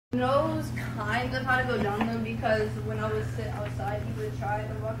Knows kind of how to go down them because when I would sit outside, he would try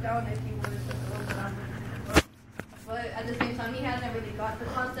to walk down if he wanted to go down. But at the same time, he hasn't really got the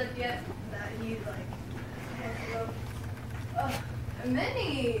concept yet that he's like wants to go.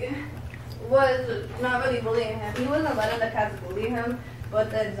 Minnie was not really bullying him. He wasn't letting the cats bully him,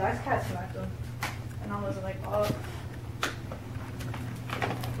 but then Zach's cat smacked him, and I was like, oh.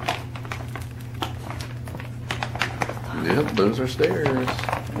 Yep, those are stairs.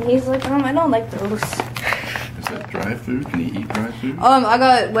 He's like, I don't like those. Is that dry food? Can he eat dry food? I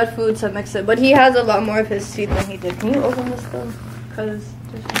got wet food to mix it, but he has a lot more of his teeth than he did. Can you open this though? Cause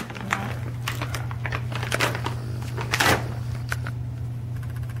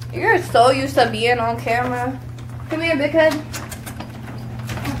you're so used to being on camera. Come here, big head.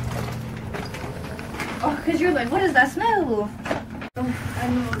 Oh, cause you're like, what is that smell? I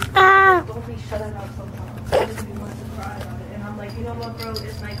know. Don't be shutting up sometimes. I just be wanting to cry about it, and I'm like, you know what, bro?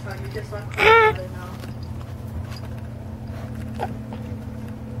 It's nighttime. You just like crying about it now.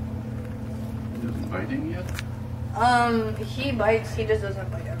 He doesn't bite him yet? He bites. He just doesn't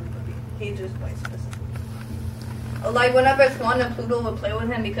bite everybody. He just bites specifically. Like whenever Swan and Pluto would play with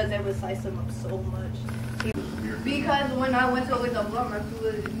him because they would size him up so much. Because when I went to always a bummer,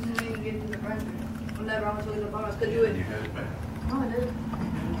 you didn't get to the friend. Whenever I went to always a bummer, because you would. You had it back. No, I didn't.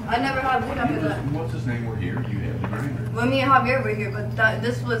 I never had food after that. What's his name? We're here. You had the grinder. Well, me and Javier were here, but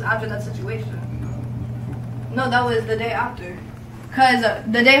this was after that situation. No, that was the day after. Because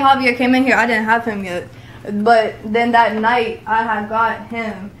the day Javier came in here, I didn't have him yet. But then that night, I had got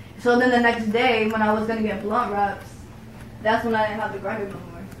him. So then the next day, when I was going to get blunt wraps, that's when I didn't have the grinder no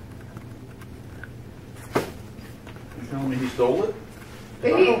more. You're telling me he stole it? I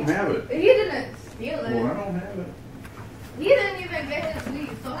don't have it. He didn't steal it. Well, I don't have it. He didn't even get his weed.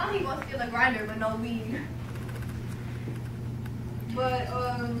 So how he gonna steal a grinder with no weed? But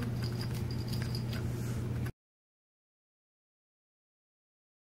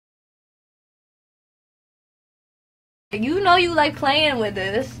you know you like playing with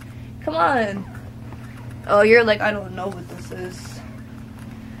this. Come on. Oh, you're like, I don't know what this is.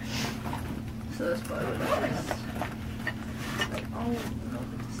 So that's probably what it is. Like, I don't know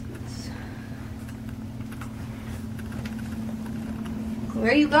what this is.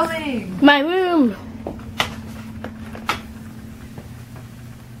 Where are you going? My room.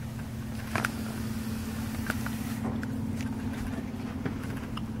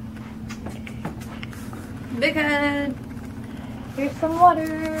 Big head. Here's some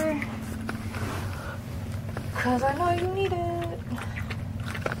water. Cause I know you need it.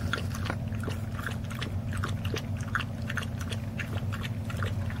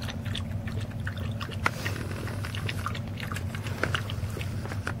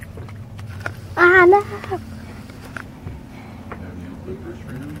 No.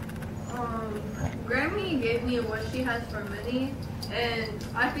 Grammy gave me what she has for Minnie, and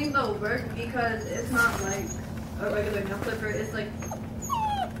I think they'll work because it's not like a regular nail clipper. It's like,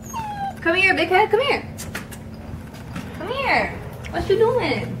 come here, big head, come here. Come here. What you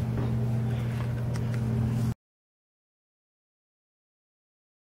doing?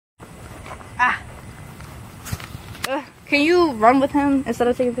 Can you run with him instead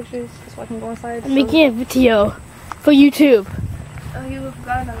of taking pictures so I can go inside? I'm making a video for YouTube. Oh, you've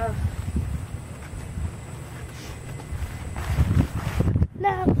got enough.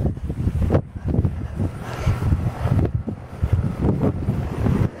 No.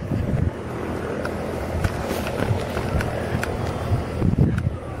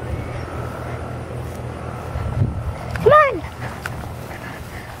 Come on.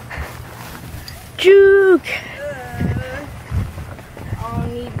 Juke. I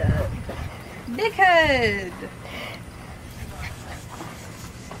don't need that. Dickhead.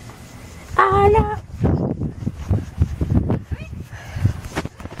 No.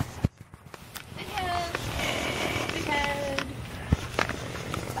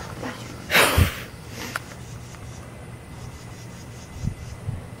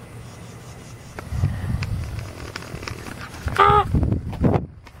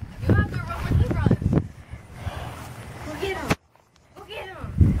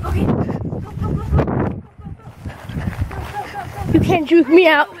 You can't juke me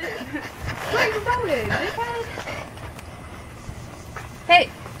out. Where are you going, dickhead? Hey.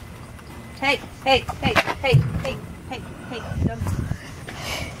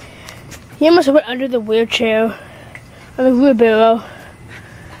 He almost went under the wheelchair. I mean, wheelbarrow.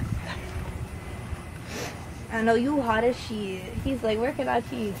 I know you hot as shit. He's like, where can I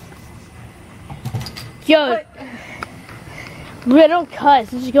pee? Yo, I don't cuss.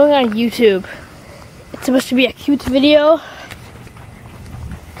 This is going on YouTube. It's supposed to be a cute video.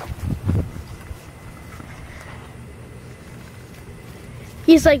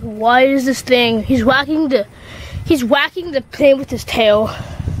 He's like, what is this thing? He's whacking the plane with his tail.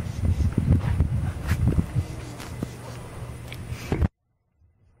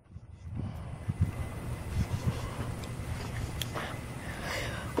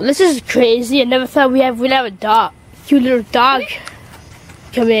 This is crazy. I never thought we'd have a dog, cute little dog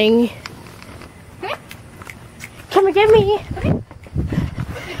coming. Come and get me.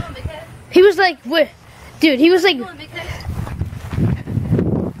 He was like, what? Dude, he was like,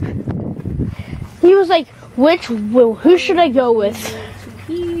 who should I go with?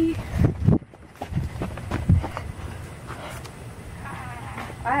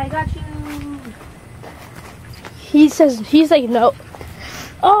 I got you. He's like, no.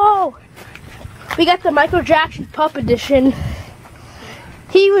 Oh, we got the Michael Jackson Pup Edition.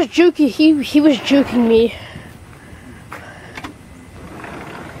 He was juking. He was juking me.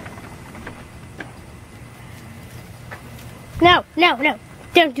 No,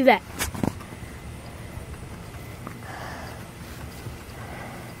 don't do that.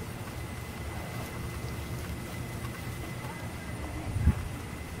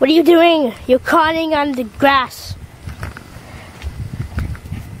 What are you doing? You're cawing on the grass.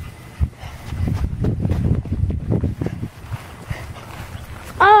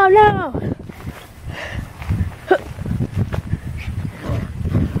 Oh no!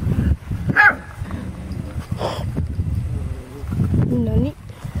 Nani?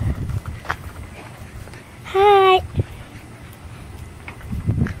 Hi.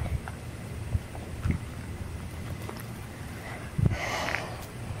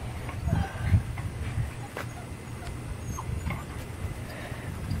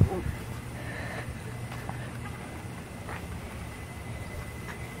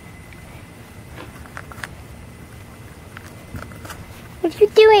 What are you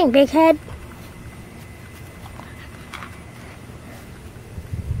doing, big head?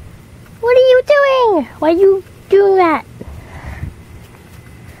 What are you doing? Why are you doing that?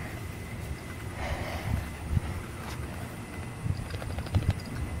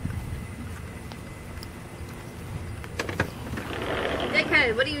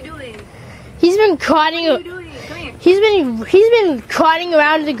 Dickhead, what are you doing? He's been crawling. What are you doing? Come here. He's been crawling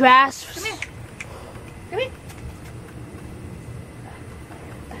around the grass. Come here. Come here.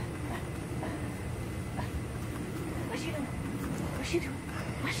 What you doing? What you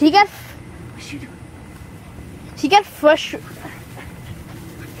doing? He got frustrated.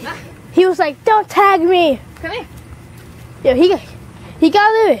 He was like, "Don't tag me." Come here. Yo, he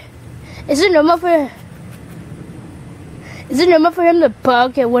got Loewe. Is it normal for him to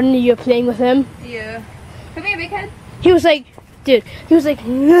bug at when you're playing with him? Yeah. Come here, big head. He was like, dude. He was like.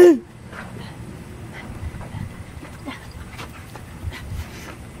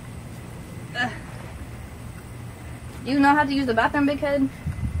 You know how to use the bathroom, big head?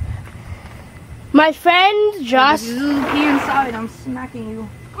 My friend Josh. If you pee inside, I'm smacking you.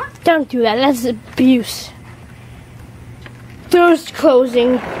 Come on. Don't do that. That's abuse. Doors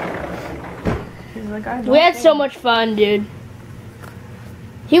closing. Like, We had so much fun, dude.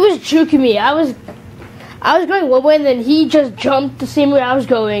 He was juking me. I was going one way, and then he just jumped the same way I was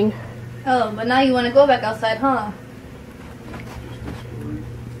going. Oh, but now you want to go back outside, huh?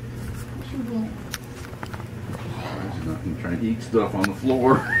 I'm trying to eat stuff on the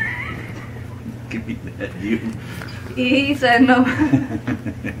floor. Give me that, you. He said no.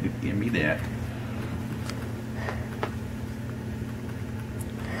 Give me that.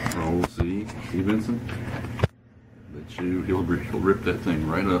 Oh, see, Vincent? Bet you he'll rip that thing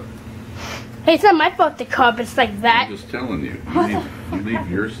right up. Hey, it's not my fault the carpet's like that. I'm just telling you. You leave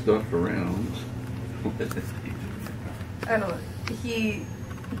your stuff around. I know.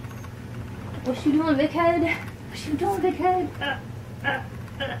 What you doing, big head? What you doing, big head?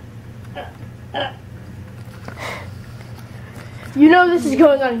 You know this is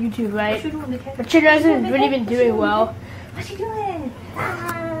going on YouTube, right? What you doing, big head? But you guys haven't really been doing well. What you doing?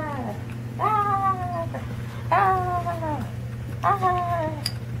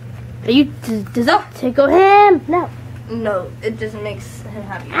 Are you? Does that tickle him? No. No, it just makes him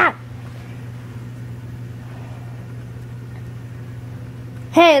happy. Ah.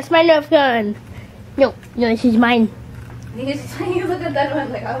 Hey, it's my Nerf gun. No, this is mine. You look at that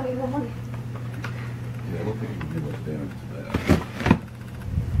one like, I don't even want it. Yeah, I don't think you can do much damage to that.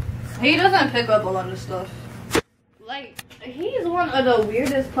 He doesn't pick up a lot of stuff. Like, he's one of the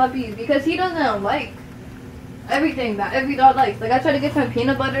weirdest puppies because he doesn't like everything that every dog likes. Like, I tried to give him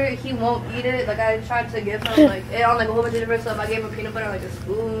peanut butter, he won't eat it. Like, I tried to give him like it on like a whole bunch of different stuff. I gave him peanut butter like a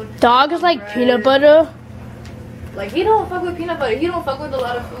spoon. Dogs like bread. peanut butter. Like, he don't fuck with peanut butter. He don't fuck with a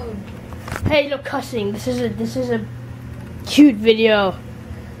lot of food. Hey, no cussing. This is a cute video.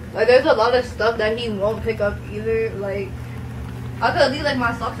 Like, there's a lot of stuff that he won't pick up either. Like, I could leave like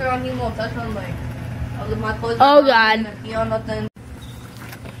my socks around, he won't touch them. Like, I'll leave my clothes. Oh God. Pee on nothing.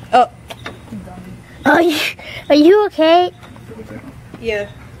 Oh. Are you okay? Yeah.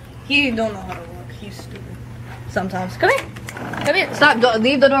 He don't know how to walk. He's stupid. Sometimes. Come here. Come here. Stop. Don't,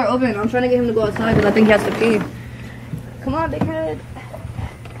 leave the door open. I'm trying to get him to go outside because I think he has to pee. Come on, big head.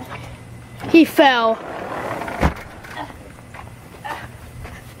 He fell.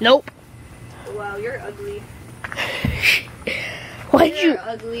 Nope. Wow, you're ugly. You're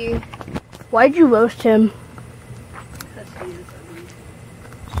ugly. Why'd you roast him? Because he is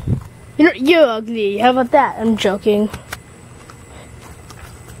ugly. You're ugly. How about that? I'm joking.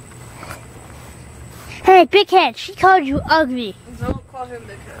 Hey, big head. She called you ugly. Don't call him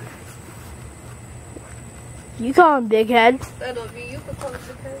big head. You call him big head. That'll be you could call him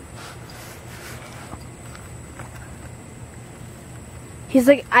big head. He's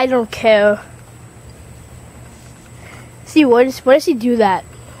like, I don't care. See, why does he do that?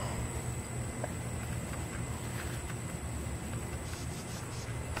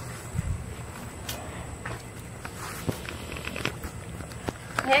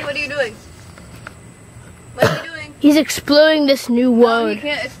 Hey, what are you doing? What are you doing? He's exploring this new No, world. you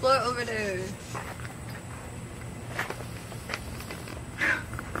can't explore over there.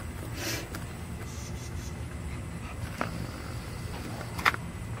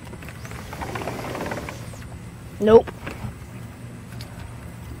 Nope.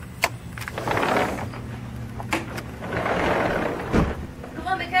 Come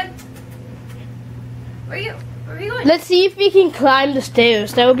on, big head. Where are you going? Let's see if we can climb the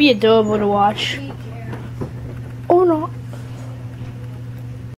stairs. That would be adorable to watch. We